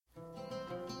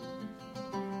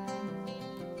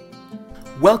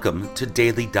Welcome to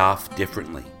Daily Daf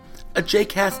Differently, a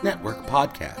JCast Network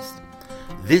podcast.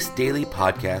 This daily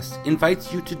podcast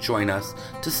invites you to join us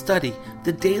to study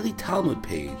the daily Talmud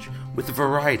page with a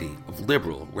variety of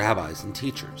liberal rabbis and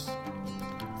teachers.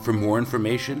 For more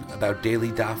information about Daily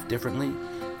Daf Differently,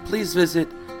 please visit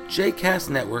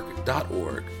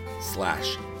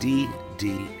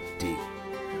jcastnetwork.org/DDD.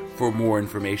 For more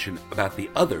information about the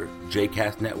other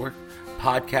JCast Network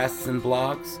podcasts and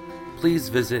blogs, please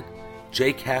visit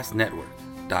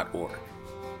jcastnetwork.org.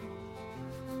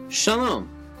 Shalom.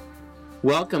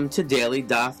 Welcome to Daily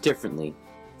Daf Differently.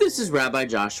 This is Rabbi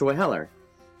Joshua Heller.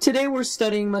 Today we're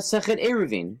studying Masechet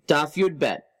Eruvin, Daf Yud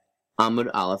Bet,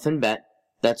 Amud Aleph and Bet.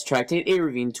 That's Tractate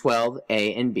Eruvin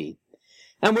 12a and b.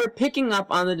 And we're picking up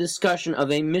on the discussion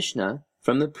of a Mishnah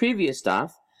from the previous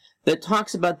daf that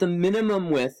talks about the minimum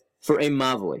width for a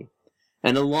mavoi.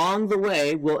 And along the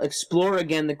way, we'll explore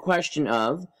again the question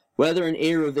of whether an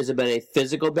Eruv is about a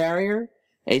physical barrier,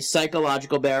 a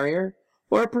psychological barrier,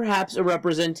 or perhaps a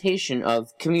representation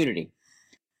of community.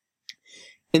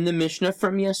 In the Mishnah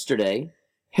from yesterday,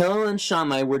 Hillel and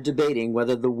Shammai were debating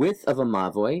whether the width of a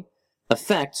mavoi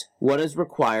affects what is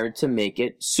required to make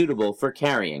it suitable for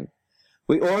carrying.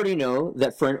 We already know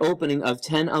that for an opening of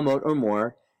 10 amot or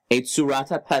more, a tzurat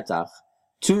petach,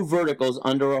 2 verticals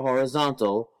under a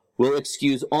horizontal, will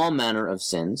excuse all manner of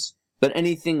sins, but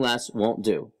anything less won't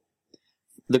do.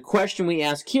 The question we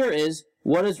ask here is,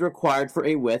 what is required for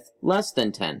a width less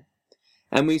than 10?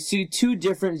 And we see 2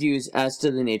 different views as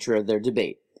to the nature of their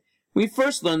debate. We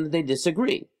first learn that they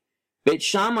disagree. Beit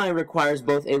Shammai requires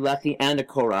both a lechi and a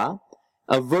korah,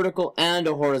 a vertical and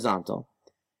a horizontal.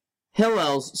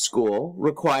 Hillel's school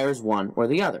requires one or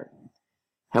the other.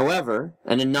 However,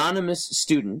 an anonymous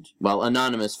student, well,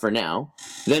 anonymous for now,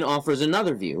 then offers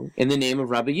another view in the name of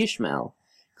Rabbi Yishmael,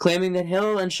 claiming that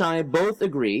Hillel and Shammai both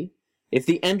agree if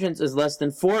the entrance is less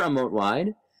than 4 amot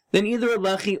wide, then either a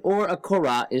lechi or a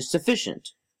korah is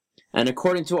sufficient. And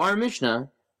according to our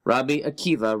Mishnah, Rabbi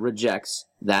Akiva rejects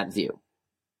that view.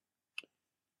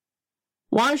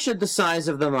 Why should the size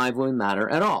of the mavoi matter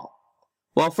at all?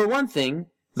 Well, for one thing,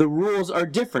 the rules are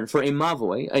different for a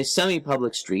mavoi, a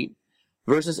semi-public street,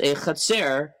 versus a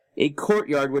chatzer, a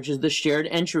courtyard which is the shared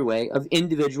entryway of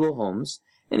individual homes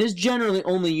and is generally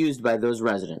only used by those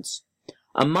residents.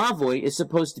 A mavoi is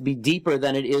supposed to be deeper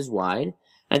than it is wide,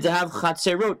 and to have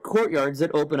chatzerot, courtyards that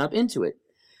open up into it.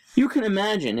 You can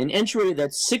imagine an entryway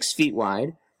that's 6 feet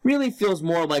wide really feels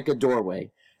more like a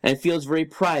doorway, and feels very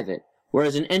private,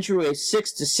 whereas an entryway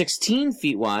 6 to 16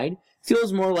 feet wide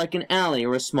feels more like an alley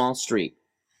or a small street.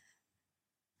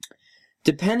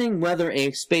 Depending whether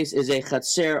a space is a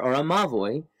chatzer or a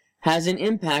mavoi, has an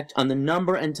impact on the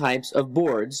number and types of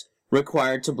boards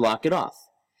required to block it off.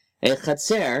 A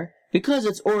chatzer, because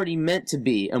it's already meant to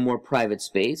be a more private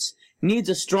space, needs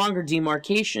a stronger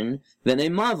demarcation than a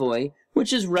mavoi,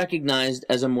 which is recognized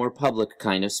as a more public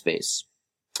kind of space.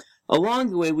 Along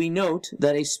the way, we note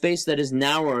that a space that is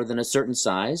narrower than a certain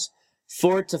size,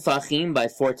 4 tefachim by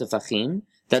 4 tefachim,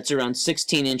 that's around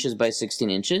 16 inches by 16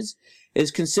 inches, is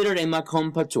considered a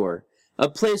makom patur, a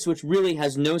place which really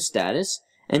has no status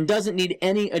and doesn't need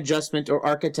any adjustment or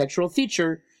architectural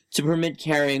feature to permit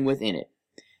carrying within it.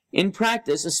 In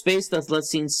practice, a space that's,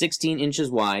 let's say, 16 inches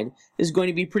wide is going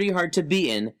to be pretty hard to be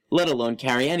in, let alone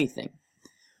carry anything.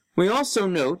 We also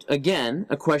note, again,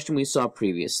 a question we saw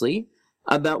previously,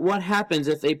 about what happens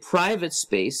if a private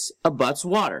space abuts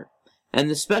water, and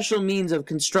the special means of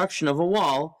construction of a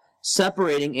wall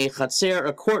separating a chatzer,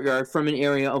 a courtyard, from an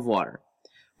area of water.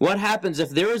 What happens if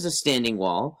there is a standing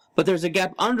wall, but there's a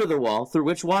gap under the wall through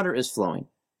which water is flowing?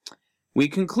 We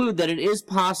conclude that it is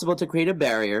possible to create a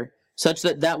barrier such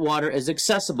that that water is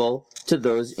accessible to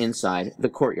those inside the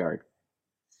courtyard.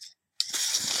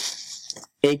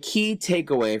 A key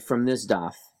takeaway from this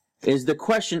daf is the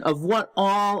question of what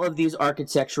all of these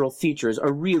architectural features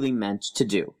are really meant to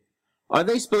do. Are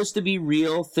they supposed to be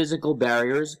real physical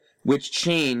barriers which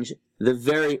change the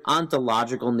very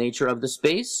ontological nature of the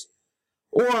space?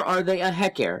 Or are they a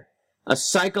heker, a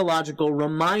psychological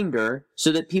reminder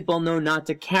so that people know not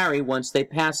to carry once they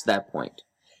pass that point?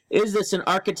 Is this an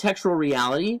architectural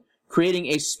reality, creating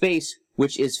a space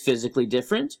which is physically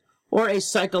different, or a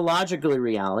psychological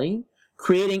reality,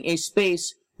 creating a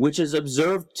space which is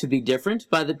observed to be different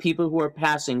by the people who are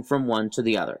passing from one to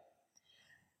the other?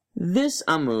 This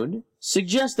Amud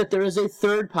suggests that there is a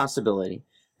third possibility,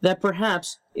 that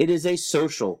perhaps it is a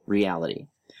social reality.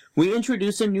 We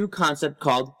introduce a new concept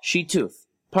called shituf,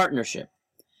 partnership.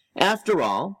 After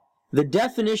all, the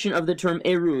definition of the term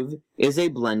eruv is a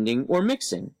blending or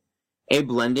mixing. A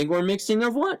blending or mixing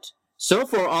of what? So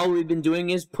far, all we've been doing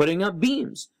is putting up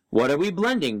beams. What are we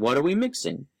blending? What are we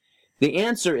mixing? The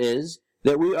answer is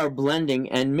that we are blending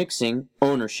and mixing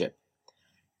ownership.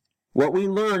 What we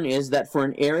learn is that for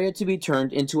an area to be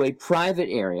turned into a private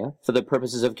area for the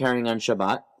purposes of carrying on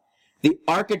Shabbat, the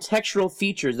architectural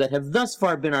features that have thus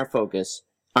far been our focus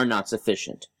are not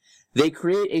sufficient. They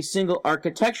create a single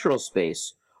architectural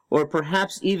space, or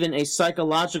perhaps even a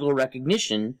psychological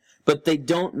recognition, but they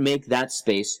don't make that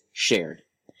space shared.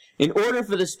 In order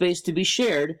for the space to be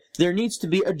shared, there needs to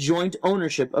be a joint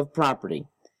ownership of property.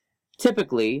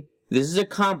 Typically, this is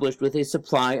accomplished with a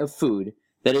supply of food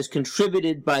that is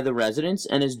contributed by the residents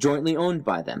and is jointly owned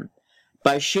by them.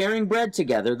 By sharing bread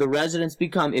together, the residents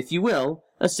become, if you will,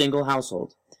 a single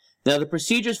household. Now, the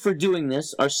procedures for doing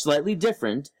this are slightly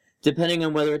different depending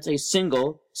on whether it's a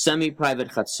single, semi-private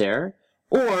chatzer,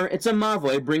 or it's a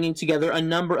mavoi bringing together a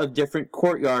number of different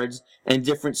courtyards and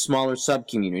different smaller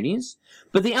sub-communities.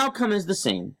 But the outcome is the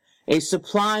same. A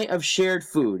supply of shared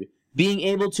food, being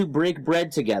able to break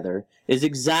bread together, is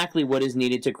exactly what is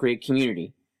needed to create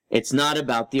community. It's not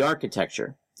about the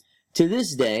architecture. To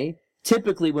this day,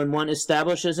 typically when one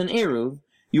establishes an eruv,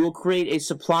 you will create a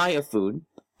supply of food,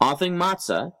 often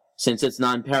matzah, since it's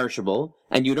non-perishable,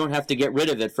 and you don't have to get rid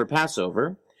of it for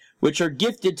Passover, which are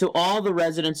gifted to all the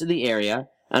residents of the area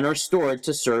and are stored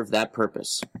to serve that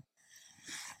purpose.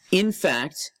 In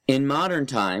fact, in modern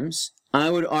times, I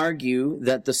would argue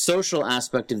that the social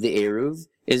aspect of the eruv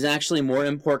is actually more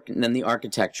important than the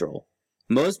architectural.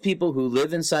 Most people who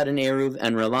live inside an eruv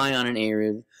and rely on an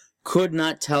eruv could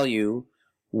not tell you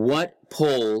what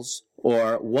poles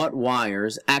or what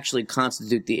wires actually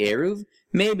constitute the eruv.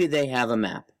 Maybe they have a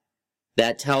map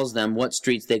that tells them what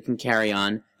streets they can carry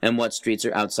on and what streets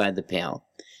are outside the pale.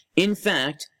 In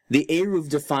fact, the eruv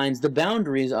defines the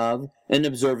boundaries of an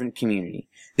observant community.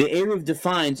 The eruv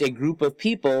defines a group of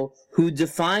people who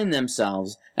define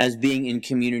themselves as being in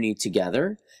community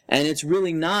together, and it's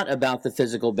really not about the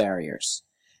physical barriers.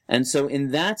 And so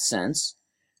in that sense,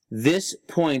 this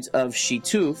point of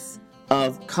shituf,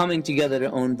 of coming together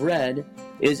to own bread,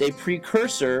 is a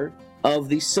precursor of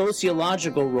the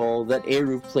sociological role that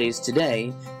eruv plays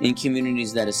today in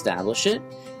communities that establish it,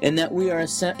 and that we are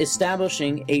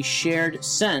establishing a shared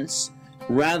sense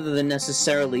rather than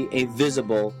necessarily a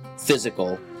visible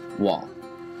physical wall.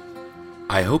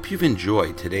 I hope you've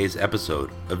enjoyed today's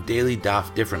episode of Daily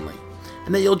Daf Differently,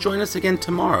 and that you'll join us again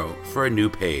tomorrow for a new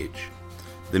page.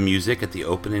 The music at the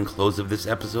open and close of this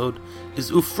episode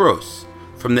is Ufros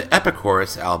from the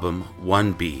Epichorus album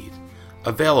One Bead,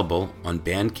 available on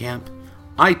Bandcamp,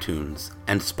 iTunes,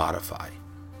 and Spotify.